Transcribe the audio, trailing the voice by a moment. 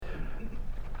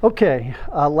Okay,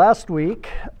 last week,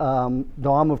 Dom,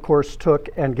 of course, took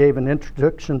and gave an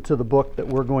introduction to the book that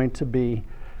we're going to be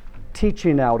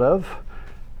teaching out of.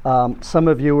 Some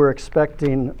of you were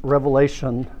expecting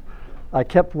Revelation. I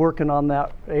kept working on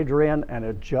that, Adrian, and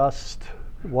it just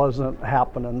wasn't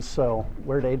happening. So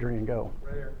where'd Adrian go?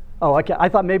 Right here. Oh, okay. I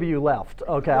thought maybe you left.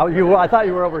 Okay, I thought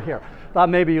you were over here. Thought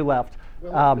maybe you left.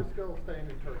 Well, we're still staying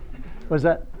in Turkey. Was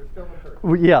that? We're still in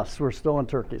Turkey. Yes, we're still in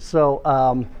Turkey.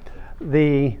 So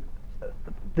the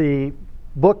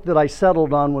book that I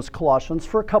settled on was Colossians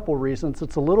for a couple reasons.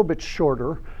 It's a little bit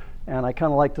shorter, and I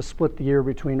kind of like to split the year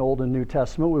between Old and New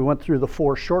Testament. We went through the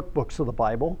 4 short books of the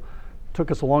Bible.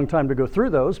 Took us a long time to go through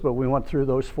those, but we went through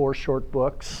those 4 short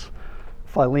books,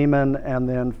 Philemon, and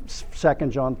then 2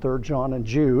 John, 3 John, and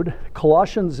Jude.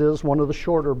 Colossians is one of the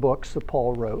shorter books that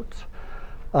Paul wrote.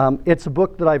 It's a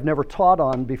book that I've never taught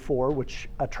on before, which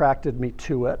attracted me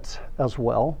to it as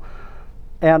well.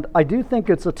 And I do think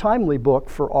it's a timely book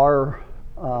for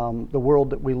the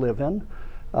world that we live in.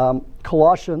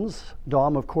 Colossians,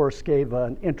 Dom, of course, gave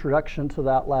an introduction to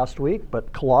that last week,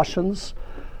 but Colossians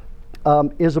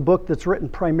is a book that's written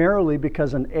primarily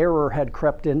because an error had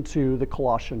crept into the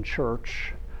Colossian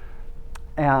church.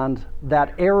 And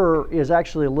that error is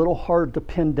actually a little hard to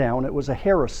pin down. It was a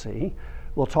heresy.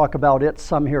 We'll talk about it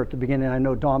some here at the beginning. I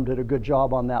know Dom did a good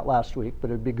job on that last week, but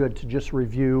it'd be good to just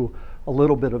review a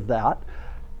little bit of that.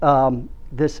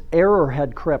 This error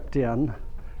had crept in,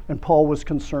 and Paul was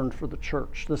concerned for the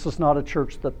church. This is not a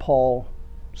church that Paul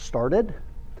started.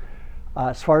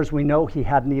 As far as we know, he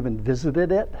hadn't even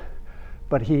visited it,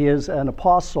 but he is an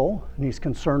apostle, and he's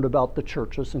concerned about the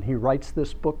churches, and he writes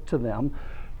this book to them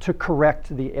to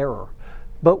correct the error.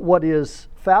 But what is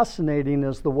fascinating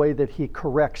is the way that he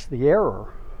corrects the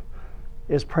error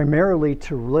is primarily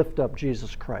to lift up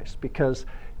Jesus Christ, because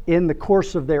in the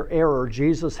course of their error,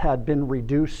 Jesus had been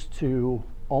reduced to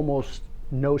almost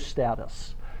no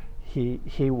status.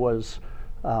 He was,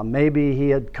 maybe he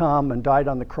had come and died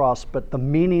on the cross, but the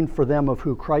meaning for them of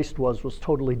who Christ was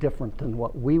totally different than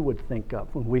what we would think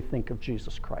of when we think of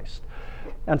Jesus Christ.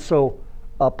 And so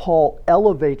Paul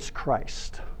elevates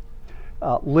Christ,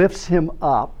 lifts him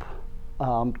up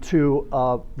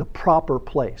to the proper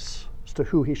place as to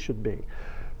who he should be.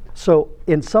 So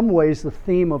in some ways, the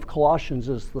theme of Colossians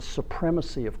is the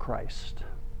supremacy of Christ.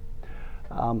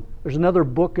 There's another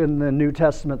book in the New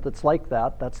Testament that's like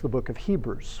that. That's the book of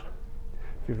Hebrews.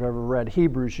 If you've ever read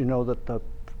Hebrews, you know that the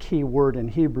key word in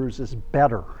Hebrews is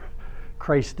better.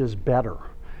 Christ is better.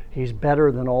 He's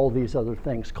better than all these other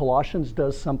things. Colossians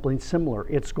does something similar.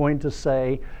 It's going to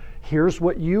say, here's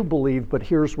what you believe, but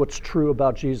here's what's true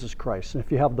about Jesus Christ. And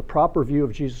if you have the proper view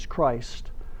of Jesus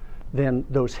Christ, then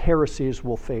those heresies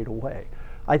will fade away.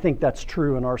 I think that's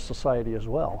true in our society as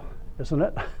well, isn't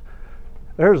it?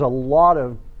 There's a lot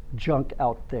of junk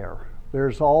out there.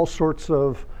 There's all sorts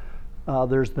of,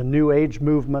 there's the New Age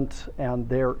movement, and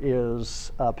there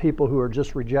is people who are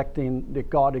just rejecting that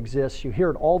God exists. You hear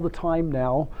it all the time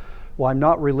now. Well, I'm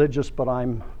not religious, but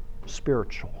I'm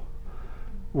spiritual.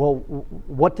 Well,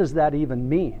 what does that even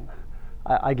mean?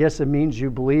 I guess it means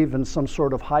you believe in some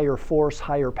sort of higher force,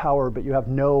 higher power, but you have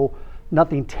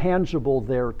nothing tangible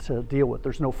there to deal with.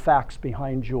 There's no facts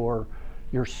behind your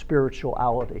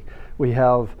spirituality. We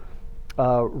have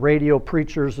radio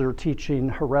preachers that are teaching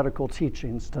heretical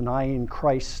teachings, denying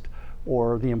Christ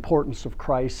or the importance of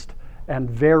Christ, and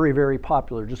very, very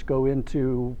popular. Just go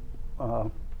into,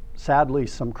 sadly,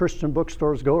 some Christian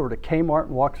bookstores, go over to Kmart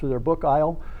and walk through their book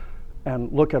aisle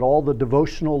and look at all the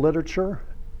devotional literature,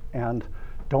 and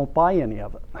don't buy any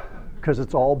of it because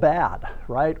it's all bad,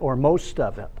 right? Or most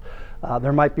of it.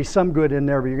 There might be some good in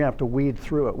there, but you're going to have to weed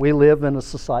through it. We live in a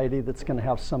society that's going to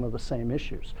have some of the same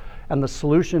issues. And the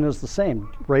solution is the same.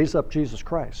 Raise up Jesus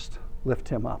Christ. Lift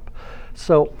him up.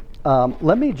 So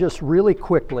let me just really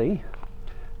quickly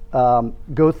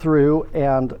go through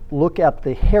and look at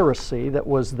the heresy that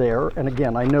was there. And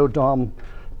again, I know Dom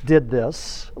did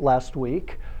this last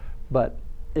week, but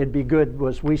it'd be good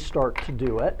as we start to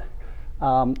do it.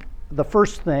 The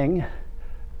first thing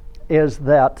is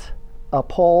that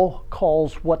Paul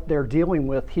calls what they're dealing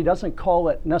with, he doesn't call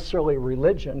it necessarily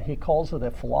religion, he calls it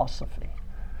a philosophy.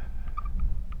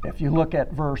 If you look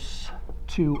at verse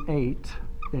 2:8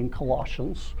 in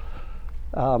Colossians,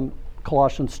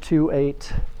 Colossians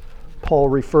 2:8, Paul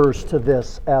refers to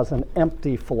this as an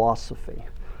empty philosophy.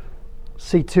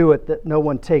 See to it that no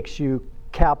one takes you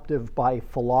captive by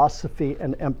philosophy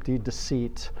and empty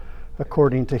deceit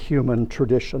according to human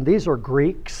tradition. These are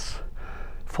Greeks.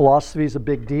 Philosophy is a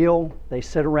big deal. They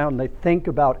sit around and they think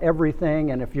about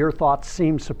everything, and if your thoughts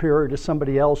seem superior to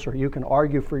somebody else or you can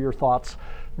argue for your thoughts,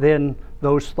 then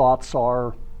those thoughts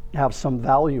are have some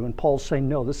value. And Paul's saying,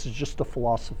 no, this is just a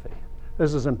philosophy.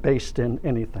 This isn't based in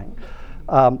anything.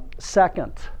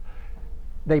 Second,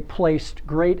 they placed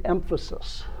great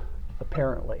emphasis,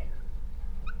 apparently,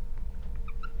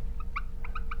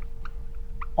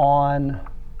 on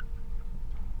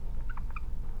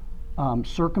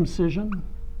circumcision,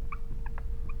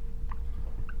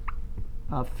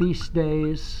 feast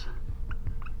days,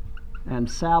 and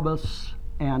Sabbaths,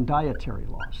 and dietary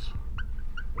laws.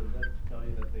 Does that tell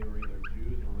you that they were either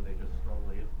Jews or were they just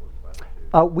strongly influenced by the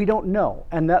Jews? We don't know,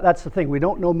 and that's the thing. We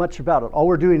don't know much about it. All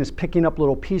we're doing is picking up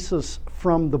little pieces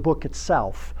from the book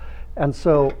itself. And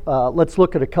so let's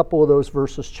look at a couple of those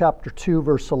verses. Chapter 2,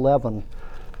 verse 11.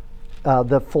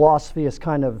 The philosophy is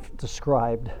kind of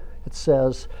described. It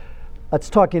says, it's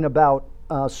talking about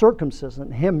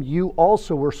circumcision. Him you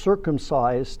also were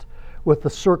circumcised with the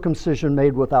circumcision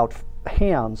made without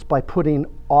hands, by putting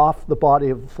off the body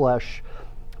of the flesh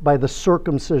by the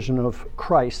circumcision of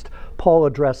Christ. Paul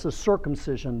addresses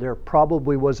circumcision. There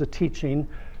probably was a teaching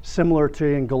similar to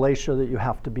in Galatia that you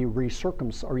have to be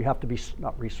recircumcised, or you have to be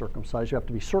not recircumcised, you have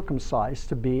to be circumcised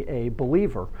to be a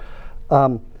believer.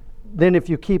 Then if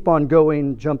you keep on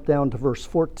going, jump down to verse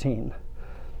 14.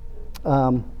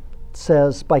 It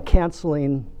says, by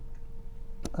canceling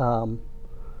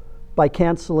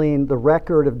the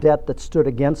record of debt that stood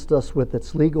against us with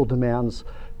its legal demands,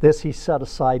 this he set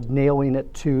aside, nailing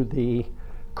it to the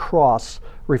cross,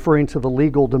 referring to the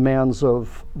legal demands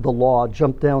of the law.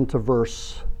 Jump down to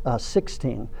verse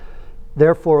 16.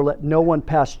 Therefore, let no one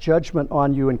pass judgment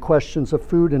on you in questions of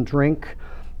food and drink,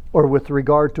 or with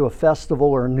regard to a festival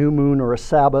or a new moon or a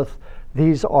Sabbath.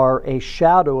 These are a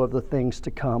shadow of the things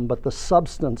to come, but the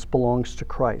substance belongs to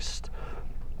Christ.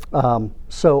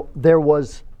 So there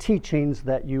was teachings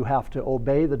that you have to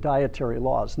obey the dietary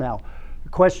laws. Now, the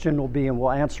question will be, and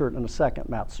we'll answer it in a second,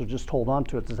 Matt, so just hold on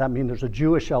to it. Does that mean there's a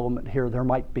Jewish element here? There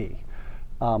might be.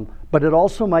 But it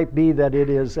also might be that it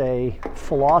is a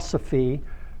philosophy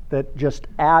that just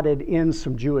added in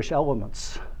some Jewish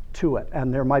elements to it,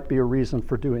 and there might be a reason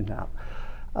for doing that.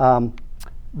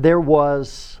 There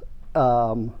was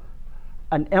an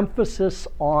emphasis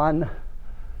on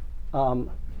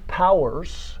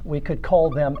powers. We could call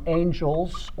them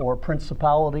angels or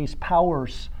principalities,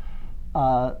 powers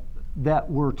that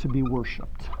were to be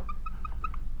worshipped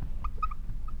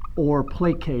or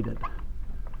placated.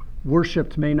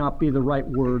 Worshipped may not be the right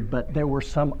word, but there were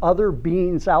some other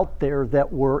beings out there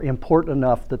that were important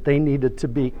enough that they needed to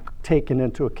be taken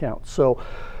into account. So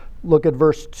look at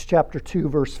chapter 2,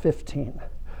 verse 15.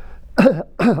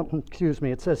 Excuse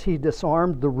me. It says, he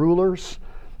disarmed the rulers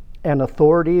and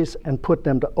authorities and put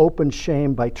them to open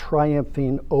shame by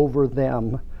triumphing over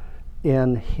them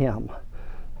in him.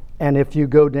 And if you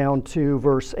go down to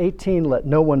verse 18, let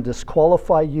no one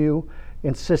disqualify you,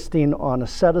 insisting on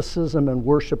asceticism and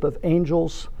worship of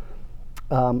angels,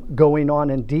 going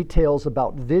on in details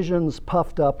about visions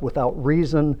puffed up without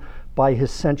reason by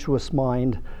his sensuous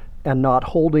mind, and not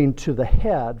holding to the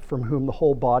head, from whom the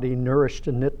whole body, nourished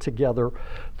and knit together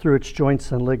through its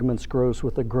joints and ligaments, grows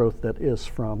with a growth that is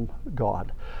from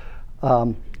God.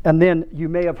 And then you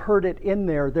may have heard it in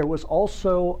there. There was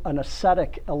also an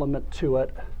ascetic element to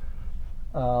it.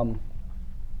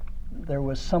 There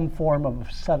was some form of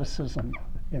asceticism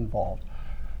involved.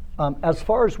 As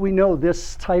far as we know,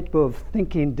 this type of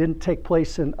thinking didn't take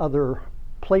place in other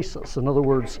places. In other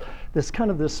words, this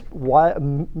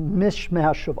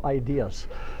mishmash of ideas.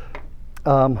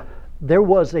 There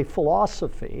was a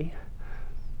philosophy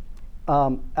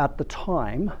at the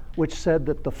time which said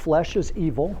that the flesh is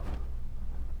evil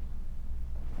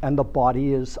and the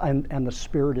body is and the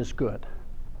spirit is good.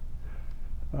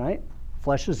 All right?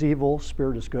 Flesh is evil,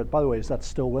 spirit is good. By the way, is that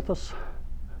still with us?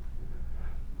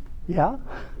 Yeah?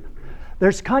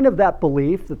 There's kind of that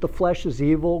belief that the flesh is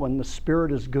evil and the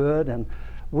spirit is good, and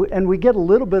we get a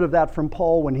little bit of that from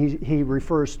Paul when he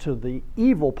refers to the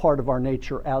evil part of our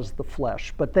nature as the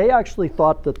flesh. But they actually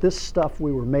thought that this stuff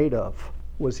we were made of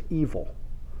was evil.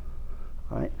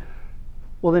 All right?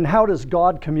 Well, then how does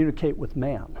God communicate with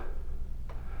man?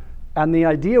 And the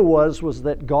idea was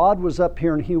that God was up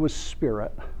here and he was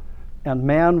spirit, and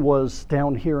man was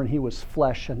down here and he was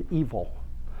flesh and evil.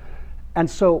 And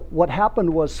so what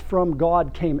happened was, from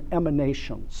God came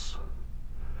emanations,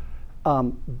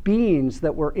 beings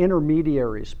that were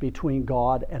intermediaries between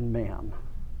God and man.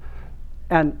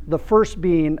 And the first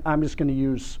being, I'm just going to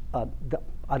use,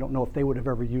 I don't know if they would have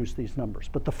ever used these numbers,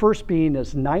 but the first being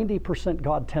is 90%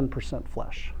 God, 10%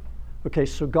 flesh. Okay,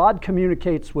 so God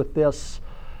communicates with this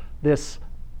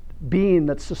being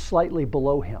that's just slightly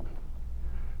below him.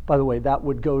 By the way,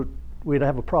 we'd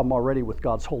have a problem already with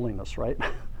God's holiness, right?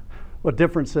 What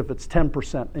difference if it's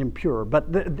 10% impure? But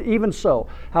even so,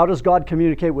 how does God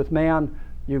communicate with man?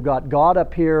 You've got God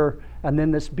up here, and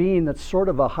then this being that's sort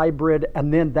of a hybrid,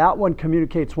 and then that one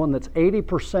communicates one that's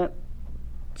 80%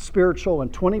 spiritual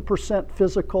and 20%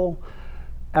 physical,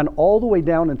 and all the way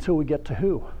down until we get to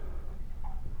who?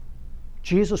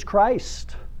 Jesus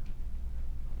Christ,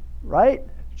 right?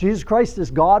 Jesus Christ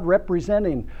is God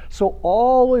representing. So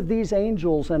all of these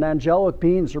angels and angelic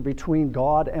beings are between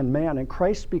God and man, and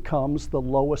Christ becomes the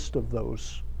lowest of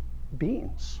those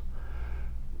beings.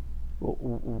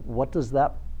 What does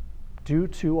that do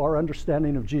to our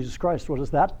understanding of Jesus Christ? What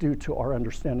does that do to our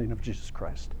understanding of Jesus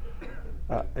Christ?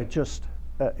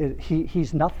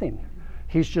 He's nothing.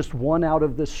 He's just one out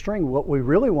of this string. What we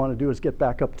really want to do is get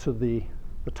back up to the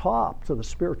top, to the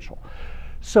spiritual.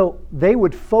 So they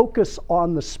would focus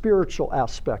on the spiritual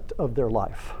aspect of their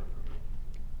life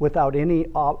without any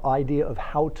idea of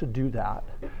how to do that.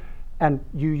 And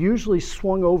you usually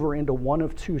swung over into one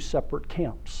of two separate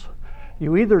camps.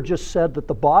 You either just said that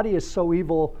the body is so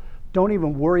evil, don't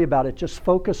even worry about it, just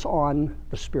focus on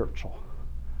the spiritual.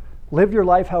 Live your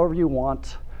life however you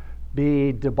want,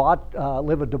 live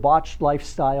a debauched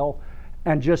lifestyle,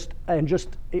 and just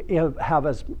have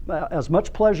as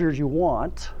much pleasure as you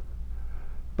want,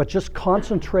 but just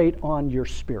concentrate on your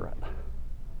spirit.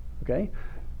 Okay?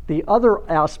 The other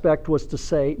aspect was to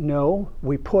say, no,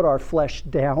 we put our flesh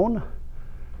down.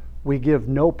 We give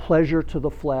no pleasure to the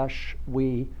flesh.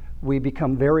 We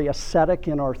become very ascetic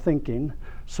in our thinking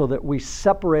so that we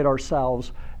separate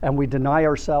ourselves and we deny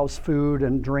ourselves food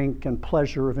and drink and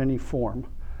pleasure of any form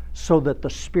so that the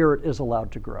spirit is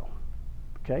allowed to grow.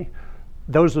 Okay?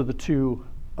 Those are the two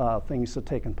things that have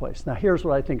taken place. Now here's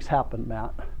what I think's happened,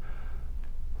 Matt.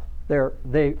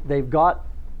 They've got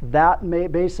that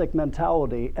basic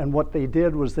mentality, and what they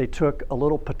did was they took a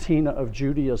little patina of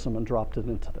Judaism and dropped it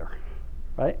into there,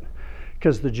 right?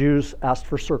 Because the Jews asked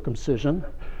for circumcision,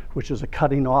 which is a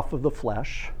cutting off of the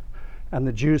flesh, and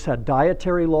the Jews had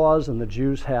dietary laws, and the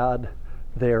Jews had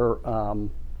their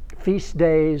feast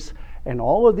days, and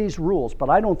all of these rules, but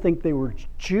I don't think they were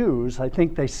Jews. I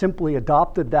think they simply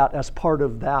adopted that as part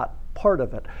of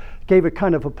it. Gave it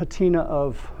kind of a patina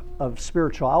of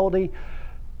spirituality.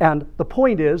 And the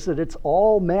point is that it's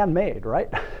all man-made,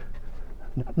 right?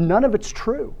 None of it's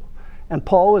true. And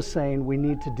Paul is saying we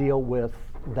need to deal with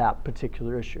that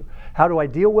particular issue. How do I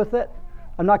deal with it?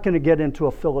 I'm not going to get into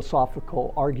a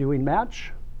philosophical arguing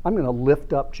match. I'm going to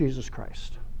lift up Jesus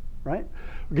Christ, right?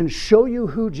 We're going to show you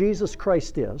who Jesus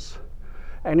Christ is.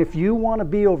 And if you want to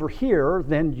be over here,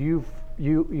 then you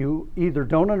either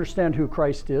don't understand who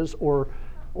Christ is or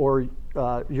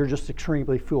you're just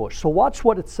extremely foolish. So watch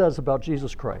what it says about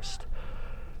Jesus Christ.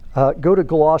 Go to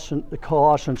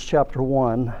Colossians chapter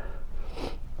 1,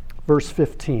 verse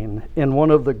 15, in one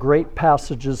of the great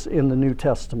passages in the New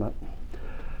Testament.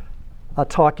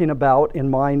 Talking about,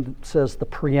 in mind, says the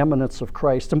preeminence of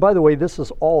Christ. And by the way, this is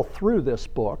all through this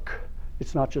book.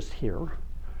 It's not just here.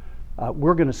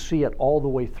 We're going to see it all the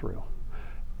way through.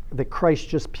 That Christ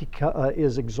just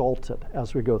is exalted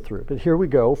as we go through. But here we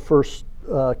go, first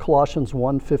Colossians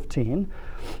 1:15.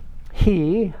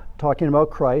 He, talking about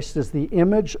Christ, is the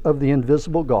image of the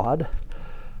invisible God,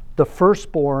 the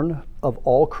firstborn of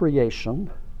all creation.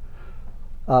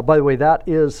 By the way, that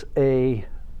is a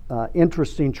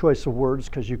interesting choice of words,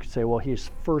 because you could say, well, he's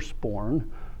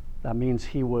firstborn. That means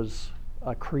he was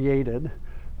created.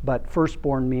 But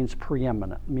firstborn means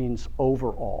preeminent, means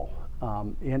overall.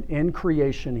 In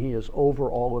creation, he is over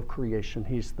all of creation.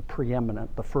 He's the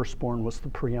preeminent. The firstborn was the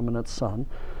preeminent son.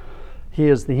 He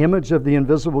is the image of the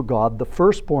invisible God, the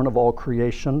firstborn of all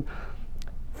creation.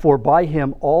 For by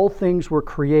him all things were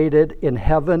created in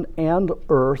heaven and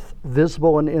earth,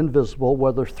 visible and invisible,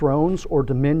 whether thrones or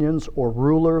dominions or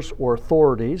rulers or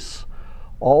authorities.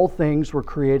 All things were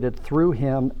created through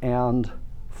him and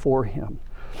for him.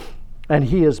 And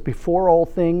he is before all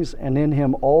things, and in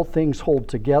him all things hold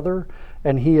together.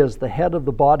 And he is the head of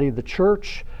the body, the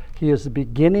church. He is the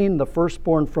beginning, the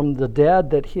firstborn from the dead,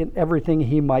 that in everything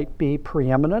he might be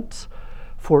preeminent.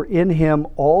 For in him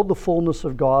all the fullness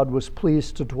of God was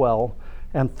pleased to dwell,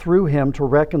 and through him to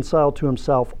reconcile to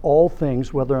himself all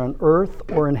things, whether on earth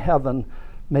or in heaven,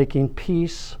 making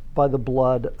peace by the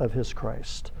blood of his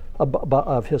Christ,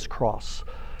 of his cross.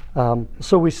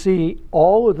 So we see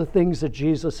all of the things that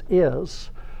Jesus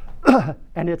is,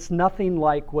 and it's nothing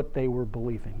like what they were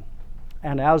believing.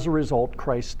 And as a result,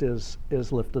 Christ is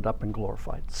lifted up and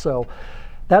glorified. So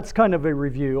that's kind of a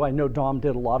review. I know Dom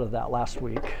did a lot of that last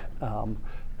week,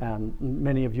 and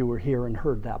many of you were here and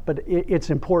heard that. But it's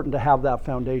important to have that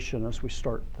foundation as we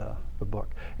start the book.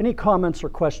 Any comments or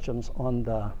questions on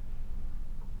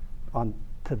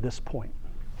to this point.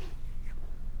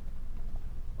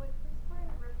 Would firstborn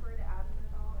refer to Adam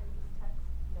at all in this text?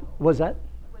 No. Was that?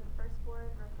 Would firstborn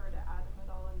refer to Adam at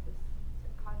all in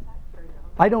this context, or no?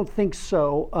 I don't think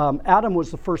so. Adam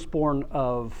was the firstborn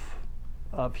of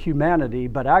humanity,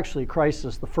 but actually Christ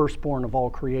is the firstborn of all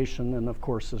creation, and of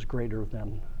course is greater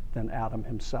than Adam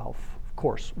himself. Of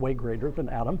course, way greater than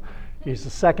Adam. He's the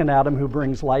second Adam who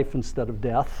brings life instead of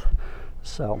death.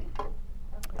 So,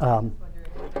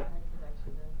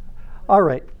 all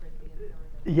right.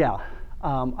 Yeah,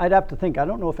 I'd have to think. I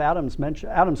don't know if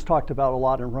Adam's talked about a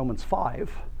lot in Romans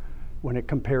 5 when it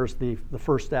compares the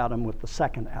first Adam with the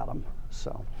second Adam.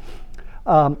 So,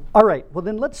 all right. Well,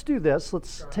 then let's do this.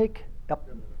 Let's take. Yep.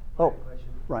 Oh,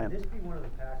 Ryan. Would this be one of the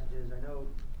passages? I know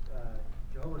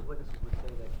Jehovah's Witnesses would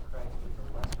say that Christ is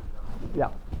a lesser God. Yeah.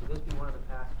 Would this be one of the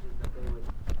passages that they would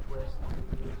twist and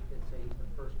say he's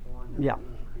the firstborn that Yeah. was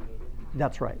created?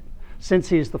 That's right. Since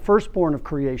he's the firstborn of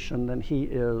creation, then he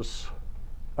is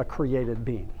a created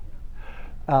being.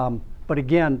 But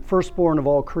again, firstborn of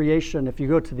all creation, if you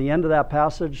go to the end of that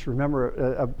passage,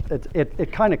 remember,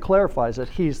 it kind of clarifies that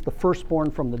he's the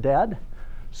firstborn from the dead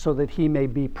so that he may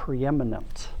be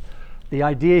preeminent. The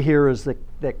idea here is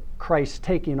that Christ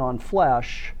taking on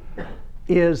flesh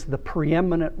is the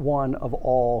preeminent one of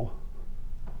all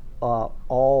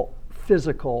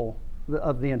physical,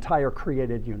 of the entire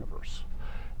created universe,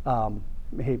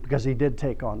 because he did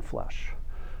take on flesh.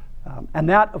 And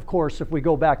that, of course, if we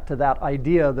go back to that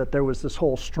idea that there was this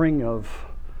whole string of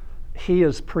he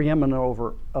is preeminent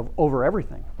over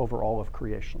everything, over all of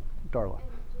creation. Darla. And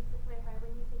just to clarify,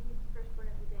 when you say he's the firstborn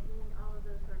of the dead, you mean all of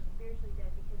those who are spiritually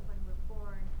dead, because when we're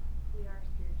born, we are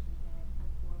spiritually dead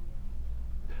before we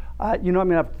are. I'm going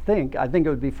to have to think. I think it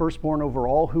would be firstborn over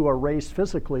all who are raised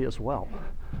physically as well.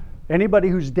 Anybody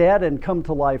who's dead and come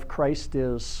to life, Christ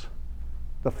is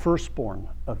the firstborn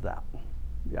of that.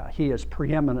 Yeah, he is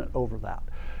preeminent over that.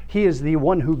 He is the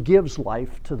one who gives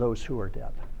life to those who are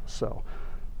dead. So,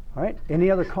 all right, any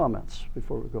other comments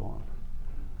before we go on?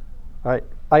 All right,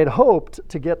 I had hoped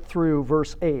to get through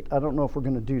verse 8. I don't know if we're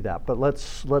going to do that, but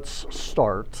let's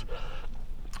start.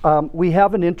 We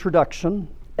have an introduction,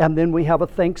 and then we have a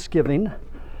thanksgiving,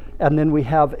 and then we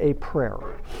have a prayer.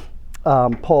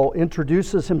 Paul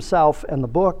introduces himself and the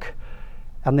book,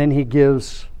 and then he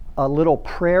gives a little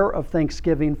prayer of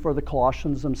thanksgiving for the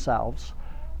Colossians themselves.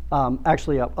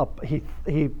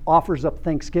 He offers up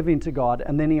thanksgiving to God,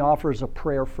 and then he offers a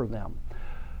prayer for them.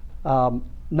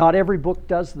 Not every book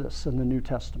does this in the New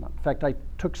Testament. In fact, I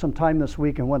took some time this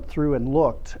week and went through and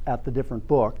looked at the different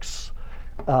books.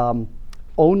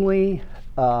 Only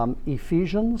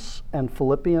Ephesians and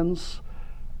Philippians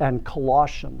and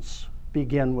Colossians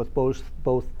begin with both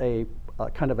a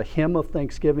kind of a hymn of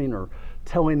thanksgiving, or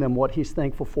telling them what he's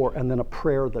thankful for, and then a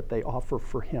prayer that they offer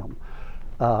for him.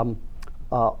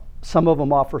 Some of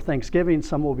them offer thanksgiving,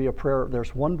 some will be a prayer.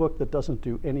 There's one book that doesn't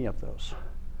do any of those.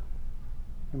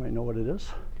 You might know what it is.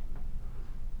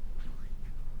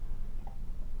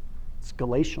 It's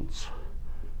Galatians.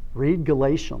 Read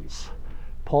Galatians.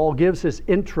 Paul gives his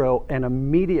intro, and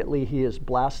immediately he is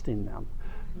blasting them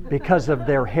because of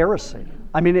their heresy.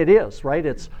 I mean, it is, right?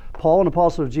 It's Paul, an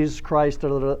apostle of Jesus Christ,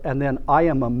 and then I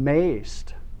am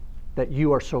amazed that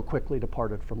you are so quickly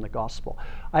departed from the gospel.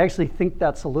 I actually think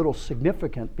that's a little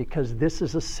significant because this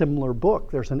is a similar book.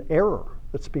 There's an error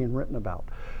that's being written about.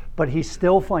 But he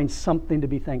still finds something to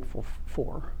be thankful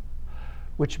for,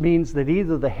 which means that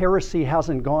either the heresy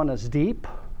hasn't gone as deep,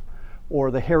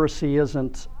 or the heresy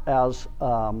isn't as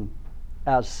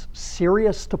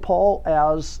serious to Paul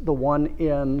as the one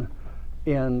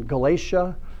in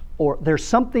Galatia, or there's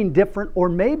something different, or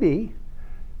maybe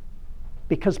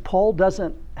because Paul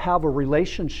doesn't have a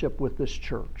relationship with this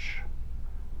church.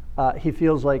 He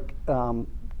feels like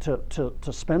to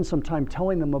spend some time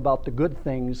telling them about the good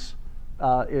things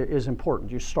is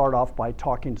important. You start off by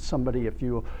talking to somebody. If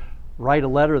you write a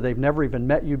letter, they've never even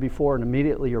met you before, and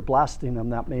immediately you're blasting them,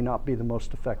 that may not be the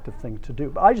most effective thing to do.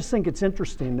 But I just think it's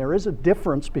interesting. There is a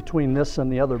difference between this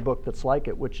and the other book that's like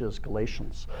it, which is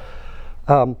Galatians.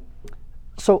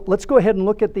 So let's go ahead and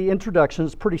look at the introduction.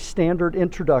 It's a pretty standard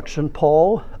introduction.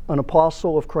 Paul, an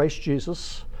apostle of Christ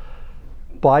Jesus,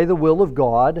 by the will of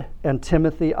God, and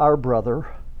Timothy, our brother,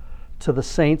 to the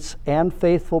saints and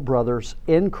faithful brothers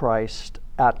in Christ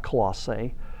at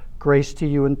Colossae, grace to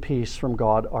you and peace from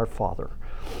God our Father.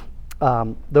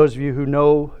 Those of you who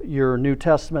know your New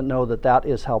Testament know that that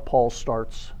is how Paul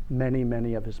starts many,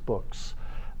 many of his books.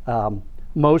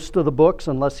 Most of the books,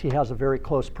 unless he has a very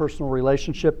close personal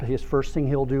relationship, his first thing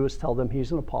he'll do is tell them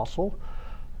he's an apostle.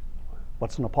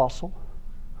 What's an apostle?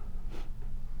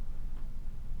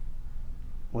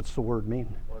 What's the word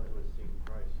mean? One who has seen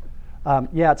Christ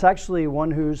Yeah, it's actually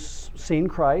one who's seen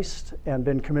Christ and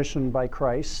been commissioned by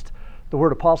Christ. The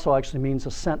word apostle actually means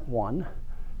a sent one.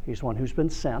 He's one who's been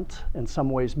sent. In some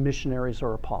ways, missionaries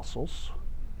are apostles.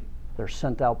 They're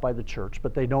sent out by the church,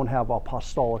 but they don't have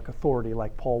apostolic authority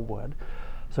like Paul would.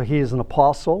 So he is an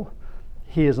apostle.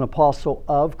 He is an apostle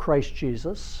of Christ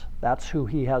Jesus. That's who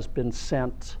he has been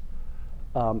sent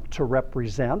to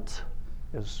represent,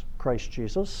 is Christ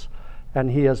Jesus. And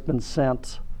he has been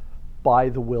sent by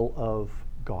the will of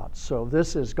God. So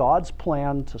this is God's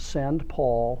plan to send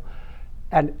Paul.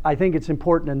 And I think it's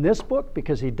important in this book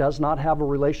because he does not have a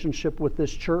relationship with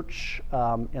this church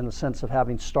in the sense of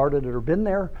having started it or been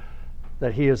there,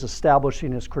 that he is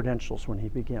establishing his credentials when he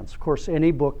begins. Of course,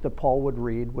 any book that Paul would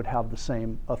read would have the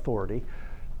same authority.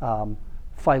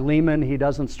 Philemon, he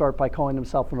doesn't start by calling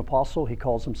himself an apostle. He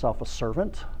calls himself a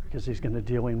servant because he's going to be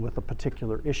dealing with a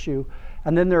particular issue.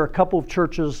 And then there are a couple of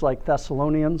churches like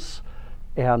Thessalonians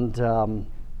and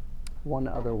one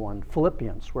other one,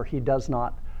 Philippians, where he does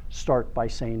not start by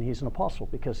saying he's an apostle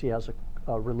because he has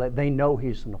they know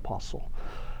he's an apostle.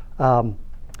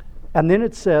 And then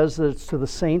it says that it's to the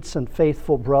saints and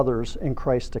faithful brothers in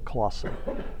Christ at Colossae.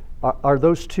 Are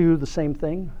those two the same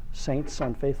thing? Saints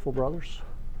and faithful brothers?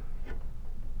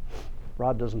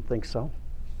 Rod doesn't think so.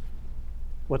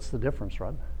 What's the difference,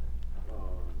 Rod?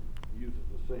 He uses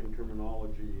the same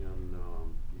terminology in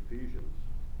Ephesians.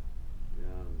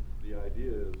 And the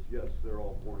idea is, yes, they're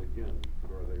all born again,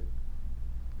 but are they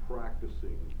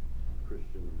practicing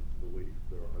Christian belief?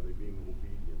 Are they being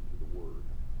obedient to the Word?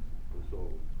 And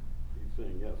so he's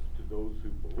saying yes to those who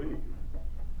believe,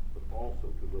 but also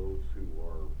to those who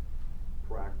are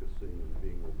practicing and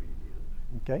being obedient.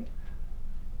 Okay.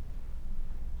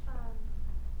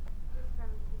 Just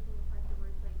from taking apart the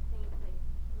words like saints, like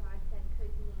Rod said,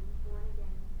 could mean born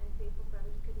again, and faithful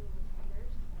brothers could mean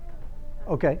leaders.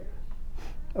 Okay.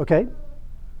 Okay.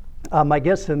 I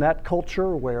guess in that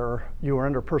culture where you were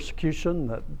under persecution,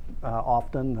 that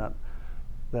often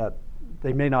that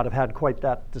they may not have had quite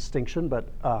that distinction, but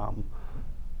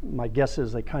my guess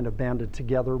is they kind of banded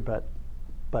together. But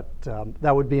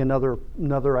that would be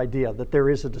another idea, that there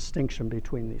is a distinction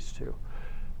between these two.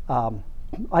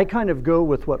 I kind of go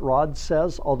with what Rod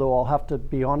says, although I'll have to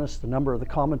be honest, a number of the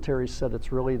commentaries said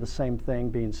it's really the same thing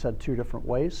being said two different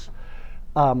ways.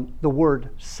 The word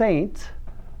saint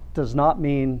does not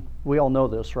mean, we all know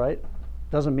this, right?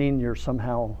 Doesn't mean you're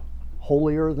somehow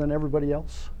holier than everybody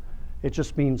else. It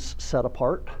just means set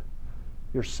apart.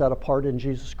 You're set apart in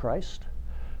Jesus Christ.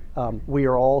 We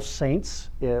are all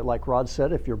saints, like Rod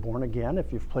said, if you're born again,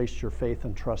 if you've placed your faith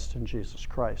and trust in Jesus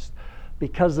Christ.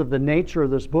 Because of the nature of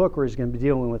this book, where he's going to be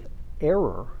dealing with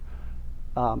error,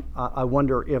 I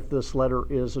wonder if this letter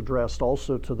is addressed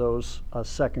also to those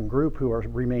second group who are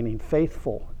remaining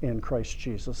faithful in Christ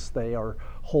Jesus. They are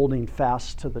holding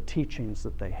fast to the teachings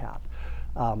that they had.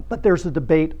 But there's a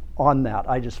debate on that.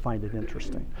 I just find it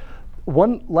interesting.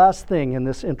 One last thing in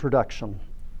this introduction,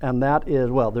 and that is,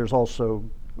 well, there's also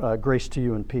grace to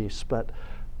you and peace, but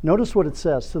notice what it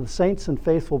says, to the saints and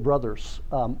faithful brothers,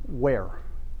 where?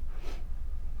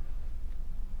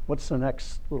 What's the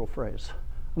next little phrase?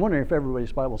 I'm wondering if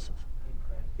everybody's Bible says.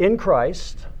 In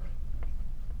Christ,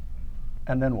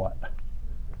 and then what?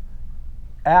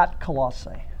 At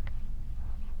Colossae.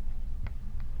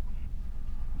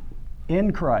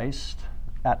 In Christ,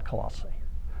 at Colossae.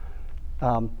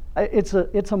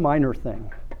 It's a minor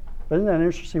thing, but isn't that an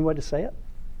interesting way to say it?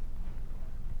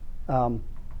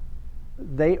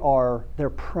 Their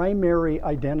primary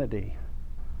identity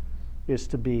is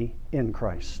to be in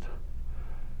Christ.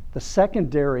 The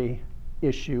secondary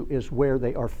issue is where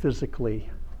they are physically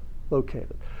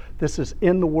located. This is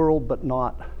in the world, but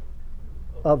not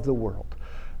of the world.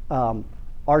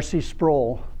 R.C.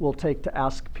 Sproul will take to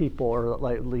ask people, or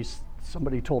at least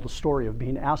somebody told a story of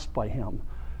being asked by him,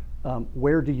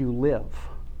 where do you live?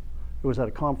 It was at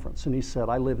a conference, and he said,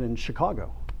 I live in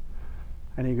Chicago.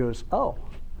 And he goes, oh,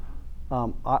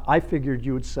 I figured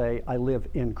you would say, I live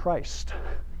in Christ.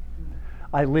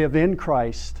 I live in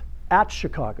Christ at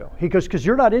Chicago. He goes, because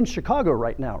you're not in Chicago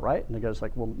right now, right? And the guy's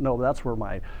like, well, no, that's where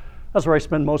I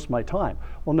spend most of my time.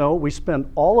 Well, no, we spend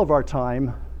all of our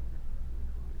time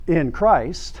in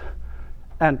Christ,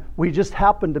 and we just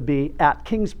happen to be at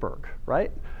Kingsburg,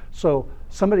 right? So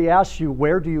somebody asks you,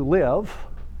 where do you live?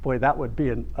 Boy, that would be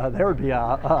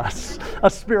a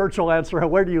spiritual answer.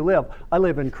 Where do you live? I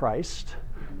live in Christ,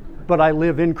 but I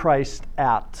live in Christ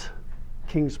at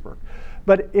Kingsburg.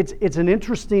 But it's an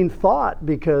interesting thought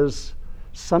because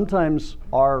sometimes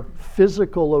our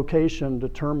physical location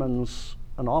determines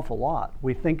an awful lot.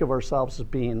 We think of ourselves as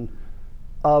being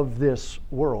of this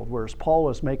world, whereas Paul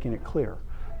is making it clear.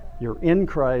 You're in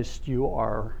Christ, you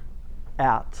are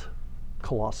at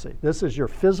Colossae. This is your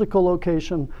physical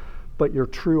location, but your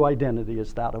true identity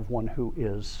is that of one who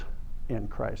is in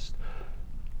Christ.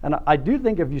 And I do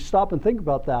think if you stop and think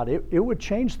about that, it would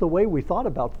change the way we thought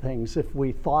about things if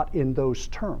we thought in those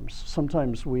terms.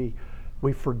 Sometimes we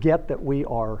forget that we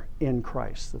are in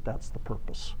Christ, that that's the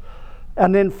purpose.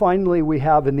 And then finally, we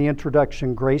have in the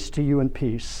introduction, grace to you and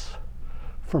peace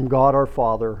from God our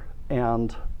Father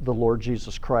and the Lord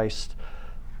Jesus Christ.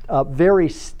 A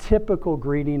very typical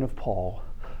greeting of Paul,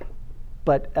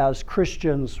 but as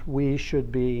Christians, we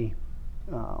should be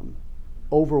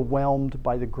overwhelmed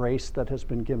by the grace that has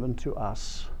been given to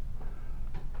us,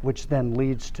 which then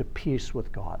leads to peace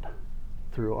with God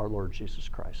through our Lord Jesus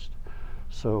Christ.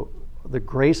 So the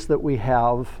grace that we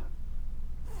have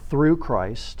through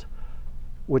Christ,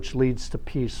 which leads to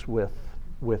peace with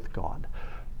God.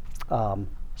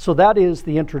 So that is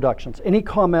the introductions. Any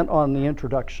comment on the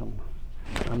introduction?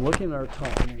 I'm looking at our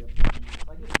time. I guess we'll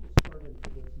start into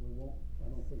this and we won't, I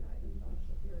don't think I can finish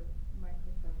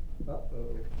it.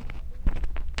 Uh-oh.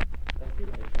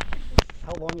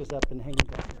 How long has that been hanging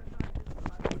down?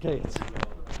 Okay,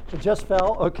 it just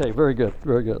fell? Okay, very good,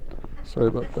 very good. Sorry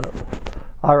about that.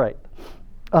 All right.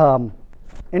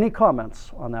 Any comments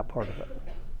on that part of it?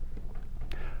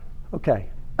 Okay.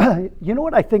 You know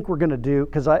what I think we're going to do?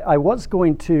 Because I was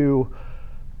going to,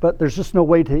 but there's just no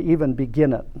way to even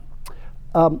begin it.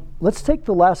 Let's take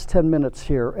the last 10 minutes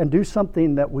here and do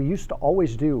something that we used to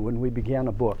always do when we began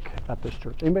a book at this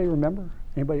church. Anybody remember?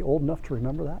 Anybody old enough to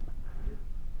remember that?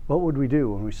 What would we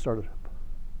do when we started?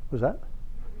 Was that?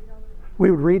 We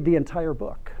would read the entire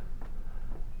book.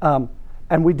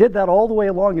 And we did that all the way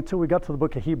along until we got to the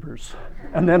book of Hebrews.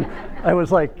 And then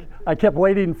I kept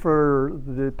waiting for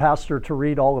the pastor to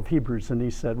read all of Hebrews, and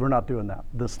he said, we're not doing that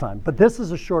this time. But this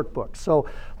is a short book. So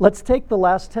let's take the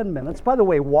last 10 minutes. By the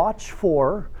way, watch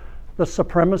for the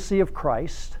supremacy of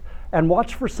Christ, and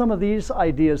watch for some of these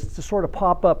ideas to sort of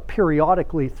pop up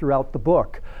periodically throughout the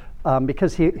book,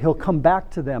 because he'll come back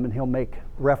to them and he'll make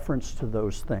reference to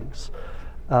those things.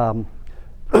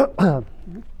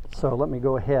 So let me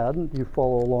go ahead and you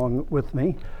follow along with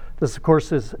me. This, of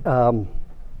course, is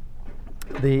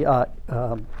the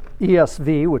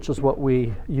ESV, which is what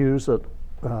we use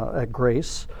at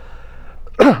Grace.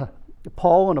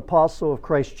 Paul, an apostle of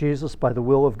Christ Jesus by the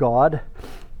will of God,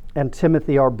 and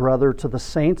Timothy, our brother, to the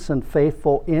saints and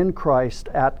faithful in Christ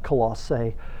at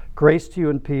Colossae, grace to you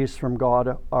and peace from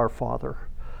God our Father.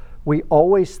 We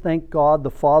always thank God,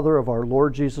 the Father of our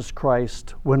Lord Jesus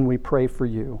Christ, when we pray for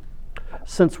you,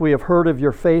 since we have heard of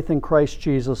your faith in Christ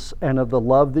Jesus and of the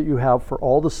love that you have for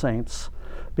all the saints,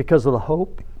 because of the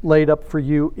hope laid up for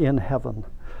you in heaven.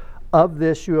 Of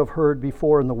this you have heard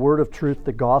before in the word of truth,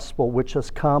 the gospel, which has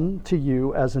come to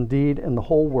you, as indeed in the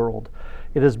whole world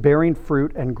it is bearing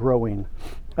fruit and growing,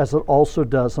 as it also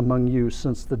does among you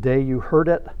since the day you heard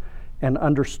it and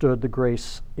understood the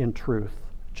grace in truth,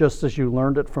 just as you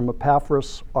learned it from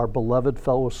Epaphras, our beloved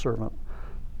fellow servant.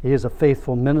 He is a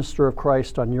faithful minister of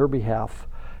Christ on your behalf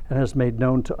and has made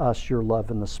known to us your love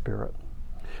in the Spirit.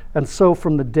 And so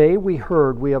from the day we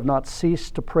heard, we have not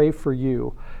ceased to pray for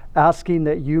you, asking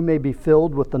that you may be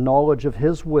filled with the knowledge of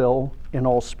His will in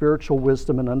all spiritual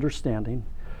wisdom and understanding,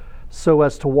 so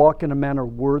as to walk in a manner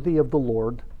worthy of the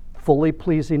Lord, fully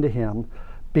pleasing to Him,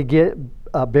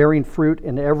 bearing fruit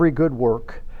in every good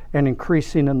work and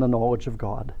increasing in the knowledge of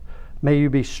God. May you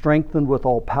be strengthened with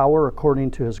all power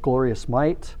according to His glorious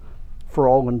might, for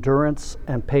all endurance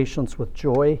and patience with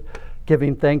joy,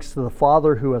 giving thanks to the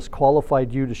Father who has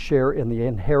qualified you to share in the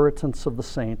inheritance of the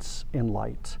saints in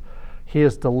light. He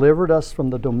has delivered us from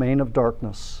the domain of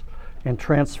darkness and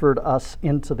transferred us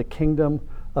into the kingdom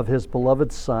of His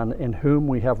beloved Son, in whom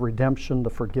we have redemption, the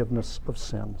forgiveness of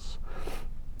sins.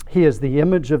 He is the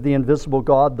image of the invisible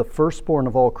God, the firstborn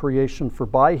of all creation, for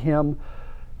by Him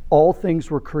all things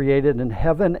were created in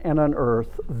heaven and on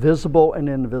earth, visible and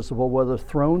invisible, whether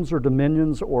thrones or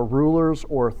dominions or rulers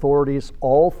or authorities.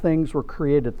 All things were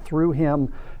created through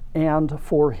Him and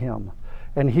for Him.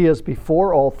 And He is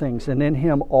before all things, and in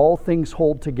Him all things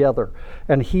hold together.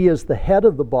 And He is the head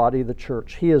of the body, the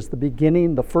church. He is the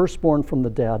beginning, the firstborn from the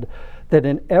dead, that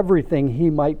in everything He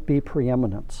might be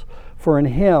preeminent. For in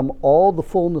Him all the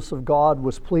fullness of God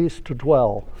was pleased to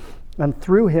dwell, and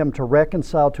through Him to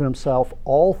reconcile to Himself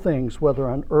all things, whether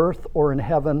on earth or in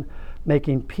heaven,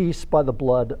 making peace by the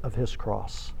blood of His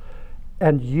cross.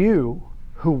 And you,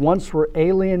 who once were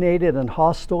alienated and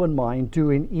hostile in mind,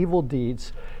 doing evil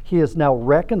deeds, He is now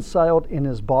reconciled in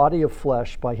His body of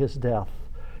flesh by His death,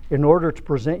 in order to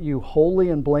present you holy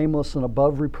and blameless and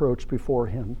above reproach before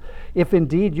him. If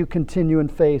indeed you continue in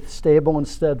faith, stable and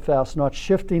steadfast, not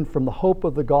shifting from the hope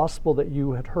of the gospel that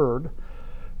you had heard,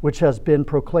 which has been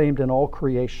proclaimed in all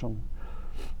creation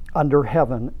under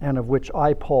heaven, and of which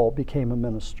I, Paul, became a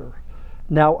minister.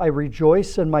 Now I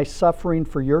rejoice in my suffering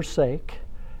for your sake,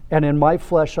 and in my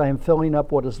flesh I am filling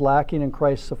up what is lacking in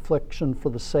Christ's affliction for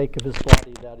the sake of his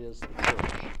body, that is, the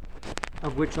church,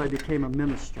 of which I became a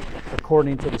minister,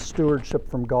 according to the stewardship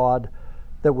from God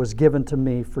that was given to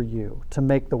me for you, to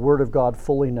make the word of God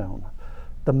fully known,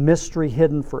 the mystery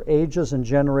hidden for ages and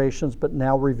generations, but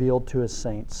now revealed to his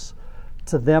saints.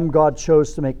 To them God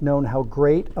chose to make known how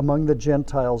great among the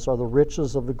Gentiles are the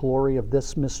riches of the glory of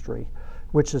this mystery,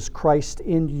 which is Christ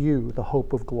in you, the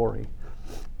hope of glory.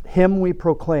 Him we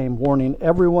proclaim, warning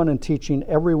everyone and teaching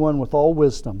everyone with all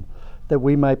wisdom, that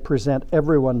we might present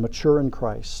everyone mature in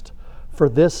Christ. For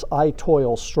this I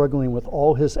toil, struggling with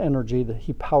all his energy that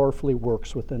he powerfully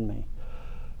works within me.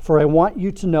 For I want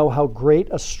you to know how great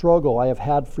a struggle I have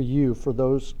had for you,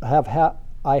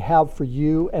 I have for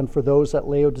you and for those at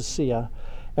Laodicea,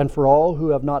 and for all who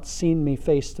have not seen me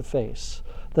face to face,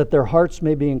 that their hearts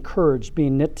may be encouraged,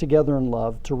 being knit together in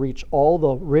love, to reach all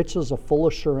the riches of full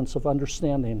assurance of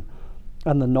understanding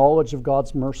and the knowledge of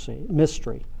God's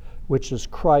mystery, which is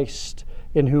Christ,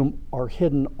 in whom are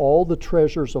hidden all the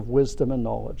treasures of wisdom and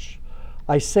knowledge.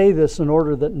 I say this in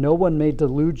order that no one may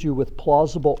delude you with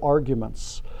plausible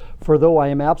arguments. For though I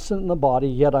am absent in the body,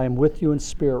 yet I am with you in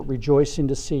spirit, rejoicing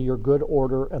to see your good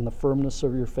order and the firmness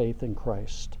of your faith in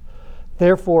Christ.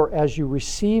 Therefore, as you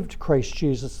received Christ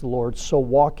Jesus the Lord, so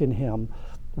walk in him,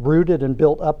 rooted and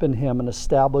built up in him and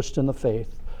established in the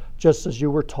faith, just as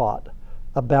you were taught,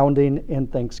 abounding in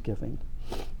thanksgiving.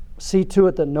 See to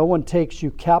it that no one takes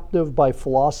you captive by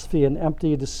philosophy and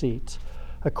empty deceit,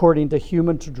 according to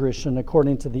human tradition,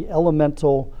 according to the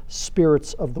elemental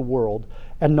spirits of the world,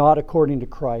 and not according to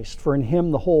Christ. For in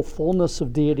him the whole fullness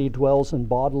of deity dwells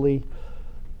bodily,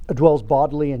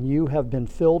 and you have been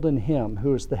filled in him,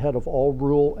 who is the head of all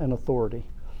rule and authority.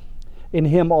 In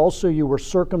him also you were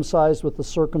circumcised with the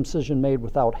circumcision made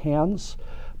without hands,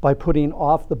 by putting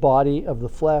off the body of the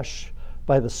flesh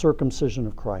by the circumcision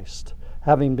of Christ,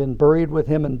 having been buried with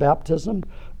him in baptism,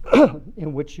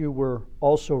 in which you were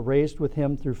also raised with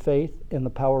him through faith in the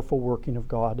powerful working of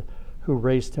God, who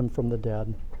raised him from the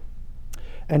dead.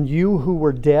 And you who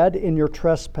were dead in your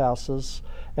trespasses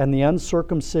and the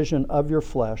uncircumcision of your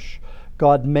flesh,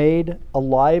 God made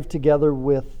alive together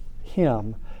with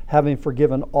him, having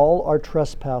forgiven all our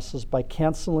trespasses by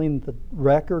canceling the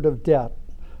record of debt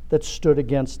that stood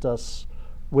against us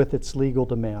with its legal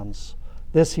demands.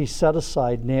 This he set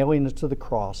aside, nailing it to the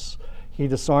cross. He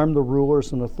disarmed the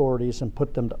rulers and authorities and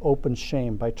put them to open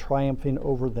shame by triumphing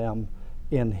over them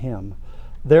in him.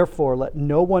 Therefore, let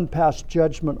no one pass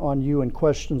judgment on you in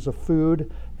questions of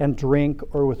food and drink,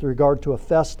 or with regard to a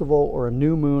festival or a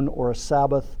new moon or a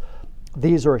Sabbath.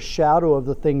 These are a shadow of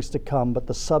the things to come, but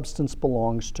the substance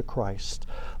belongs to Christ.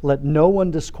 Let no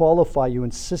one disqualify you,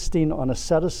 insisting on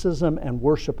asceticism and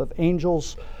worship of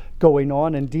angels, going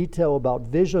on in detail about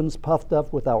visions puffed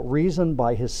up without reason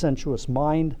by his sensuous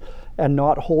mind, and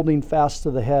not holding fast to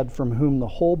the head, from whom the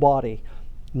whole body,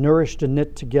 nourished and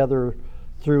knit together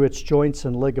through its joints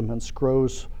and ligaments,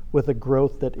 grows with a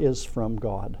growth that is from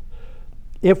God.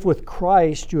 If with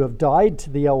Christ you have died to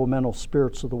the elemental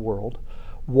spirits of the world,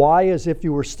 why, as if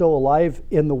you were still alive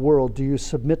in the world, do you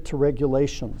submit to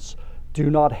regulations? Do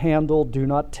not handle, do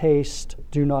not taste,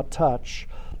 do not touch,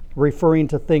 referring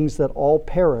to things that all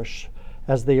perish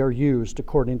as they are used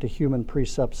according to human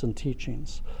precepts and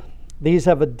teachings. These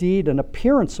have indeed an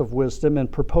appearance of wisdom in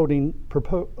promoting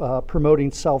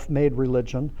self-made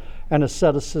religion and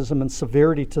asceticism and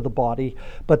severity to the body,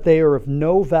 but they are of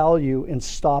no value in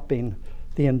stopping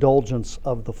the indulgence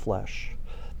of the flesh.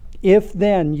 If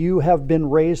then you have been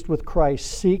raised with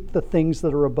Christ, seek the things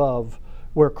that are above,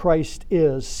 where Christ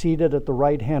is, seated at the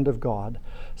right hand of God.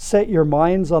 Set your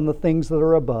minds on the things that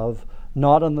are above,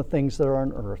 not on the things that are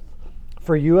on earth.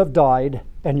 For you have died,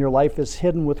 and your life is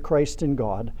hidden with Christ in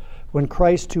God. When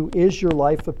Christ, who is your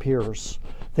life, appears,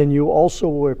 then you also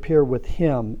will appear with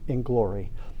him in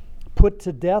glory. Put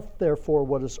to death, therefore,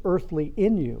 what is earthly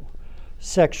in you: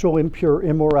 sexual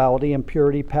immorality,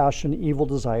 impurity, passion, evil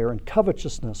desire, and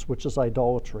covetousness, which is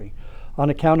idolatry. On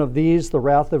account of these, the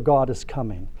wrath of God is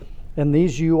coming. And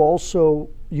these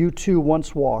you too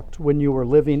once walked when you were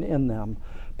living in them.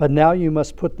 But now you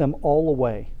must put them all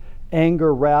away: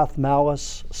 anger, wrath,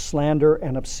 malice, slander,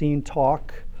 and obscene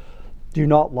talk. Do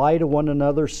not lie to one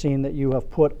another, seeing that you have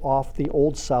put off the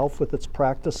old self with its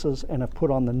practices and have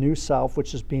put on the new self,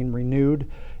 which is being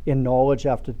renewed in knowledge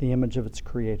after the image of its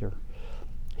creator.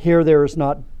 Here there is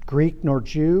not Greek nor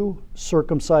Jew,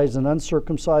 circumcised and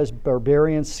uncircumcised,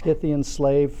 barbarian, Scythian,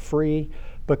 slave, free,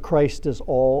 but Christ is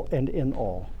all and in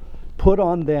all. Put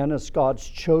on then as God's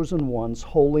chosen ones,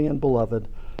 holy and beloved,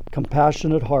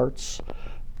 compassionate hearts,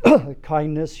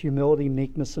 kindness, humility,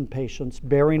 meekness, and patience,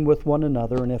 bearing with one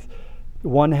another, and if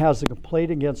one has a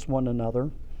complaint against one another,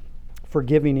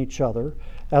 forgiving each other,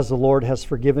 as the Lord has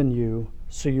forgiven you,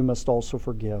 so you must also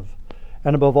forgive.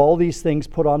 And above all these things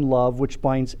put on love, which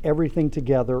binds everything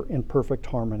together in perfect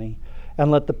harmony.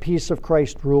 And let the peace of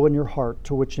Christ rule in your heart,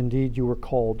 to which indeed you were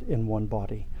called in one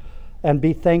body. And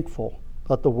be thankful.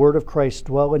 Let the word of Christ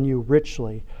dwell in you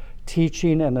richly,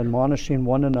 teaching and admonishing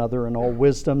one another in all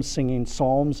wisdom, singing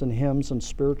psalms and hymns and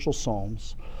spiritual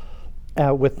psalms,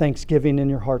 with thanksgiving in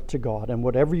your heart to God. And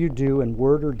whatever you do in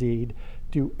word or deed,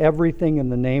 do everything in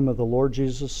the name of the Lord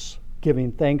Jesus,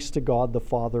 giving thanks to God the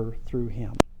Father through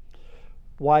him.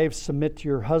 Wives, submit to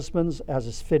your husbands as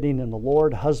is fitting in the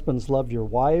Lord. Husbands, love your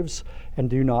wives and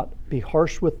do not be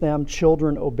harsh with them.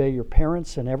 Children, obey your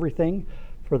parents in everything,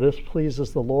 for this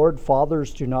pleases the Lord.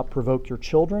 Fathers, do not provoke your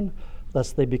children,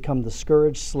 lest they become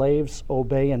discouraged. Slaves,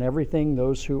 obey in everything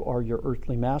those who are your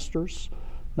earthly masters,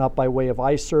 not by way of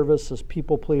eye service as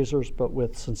people pleasers, but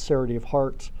with sincerity of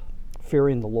heart,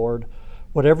 fearing the Lord.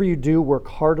 Whatever you do, work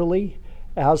heartily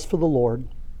as for the Lord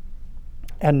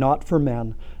and not for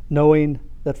men, knowing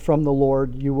that from the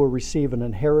Lord you will receive an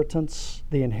inheritance,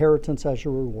 the inheritance as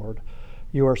your reward.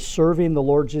 You are serving the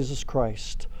Lord Jesus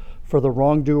Christ, for the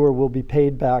wrongdoer will be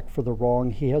paid back for the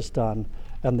wrong he has done,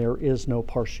 and there is no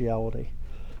partiality.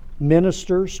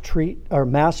 Masters, treat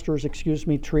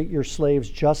your slaves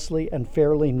justly and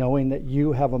fairly, knowing that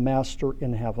you have a master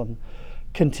in heaven.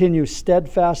 Continue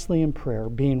steadfastly in prayer,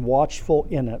 being watchful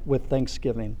in it with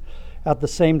thanksgiving. At the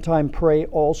same time, pray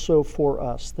also for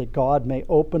us, that God may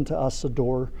open to us a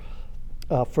door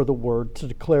for the word, to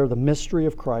declare the mystery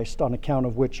of Christ, on account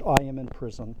of which I am in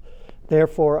prison.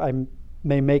 Therefore, I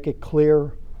may make it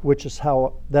clear, which is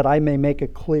how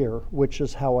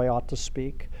I ought to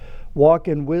speak. Walk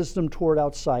in wisdom toward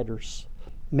outsiders,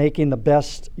 making the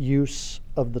best use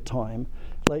of the time.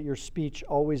 Let your speech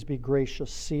always be gracious,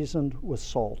 seasoned with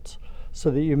salt,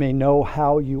 so that you may know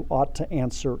how you ought to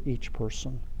answer each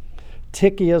person.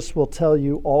 Tychicus will tell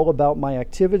you all about my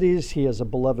activities. He is a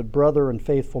beloved brother and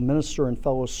faithful minister and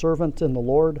fellow servant in the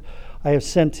Lord. I have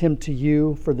sent him to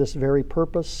you for this very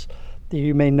purpose, that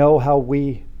you may know how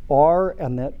we are,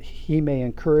 and that he may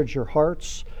encourage your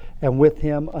hearts. And with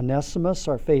him Onesimus,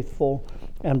 our faithful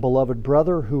and beloved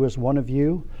brother, who is one of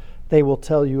you. They will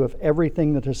tell you of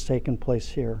everything that has taken place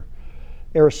here.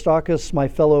 Aristarchus, my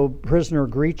fellow prisoner,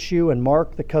 greets you, and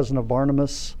Mark, the cousin of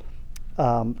Barnabas,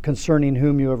 concerning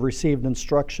whom you have received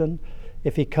instruction.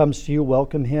 If he comes to you,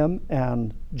 welcome him.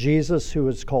 And Jesus, who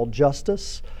is called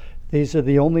Justus. These are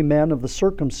the only men of the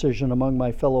circumcision among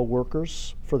my fellow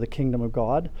workers for the kingdom of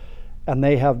God, and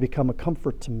they have become a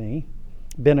comfort to me.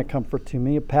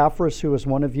 Epaphras, who is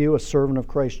one of you, a servant of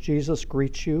Christ Jesus,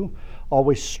 greets you,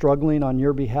 always struggling on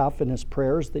your behalf in his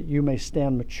prayers, that you may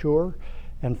stand mature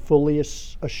and fully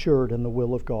assured in the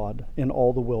will of God, in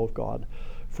all the will of God.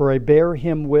 For I bear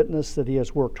him witness that he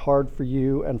has worked hard for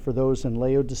you and for those in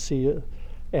Laodicea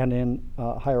and in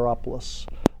Hierapolis.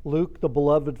 Luke, the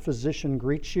beloved physician,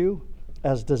 greets you,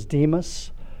 as does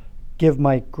Demas. Give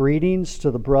my greetings to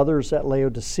the brothers at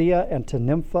Laodicea and to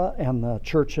Nympha and the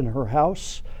church in her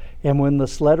house. And when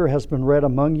this letter has been read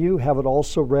among you, have it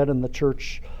also read in the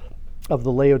church of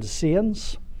the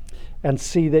Laodiceans. And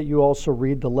see that you also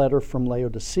read the letter from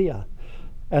Laodicea.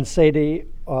 And say to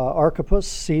Archippus,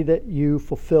 see that you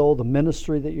fulfill the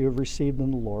ministry that you have received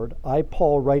in the Lord. I,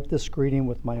 Paul, write this greeting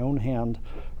with my own hand.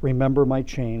 Remember my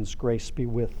chains. Grace be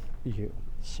with you.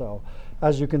 So,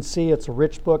 as you can see, it's a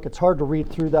rich book. It's hard to read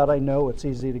through that, I know. It's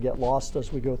easy to get lost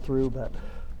as we go through, but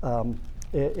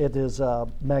it is a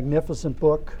magnificent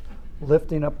book,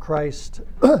 lifting up Christ,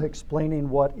 explaining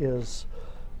what it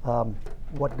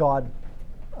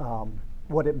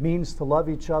means to love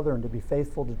each other and to be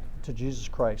faithful to Jesus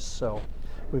Christ. So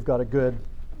we've got a good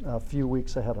few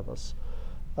weeks ahead of us.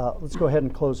 Let's go ahead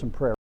and close in prayer.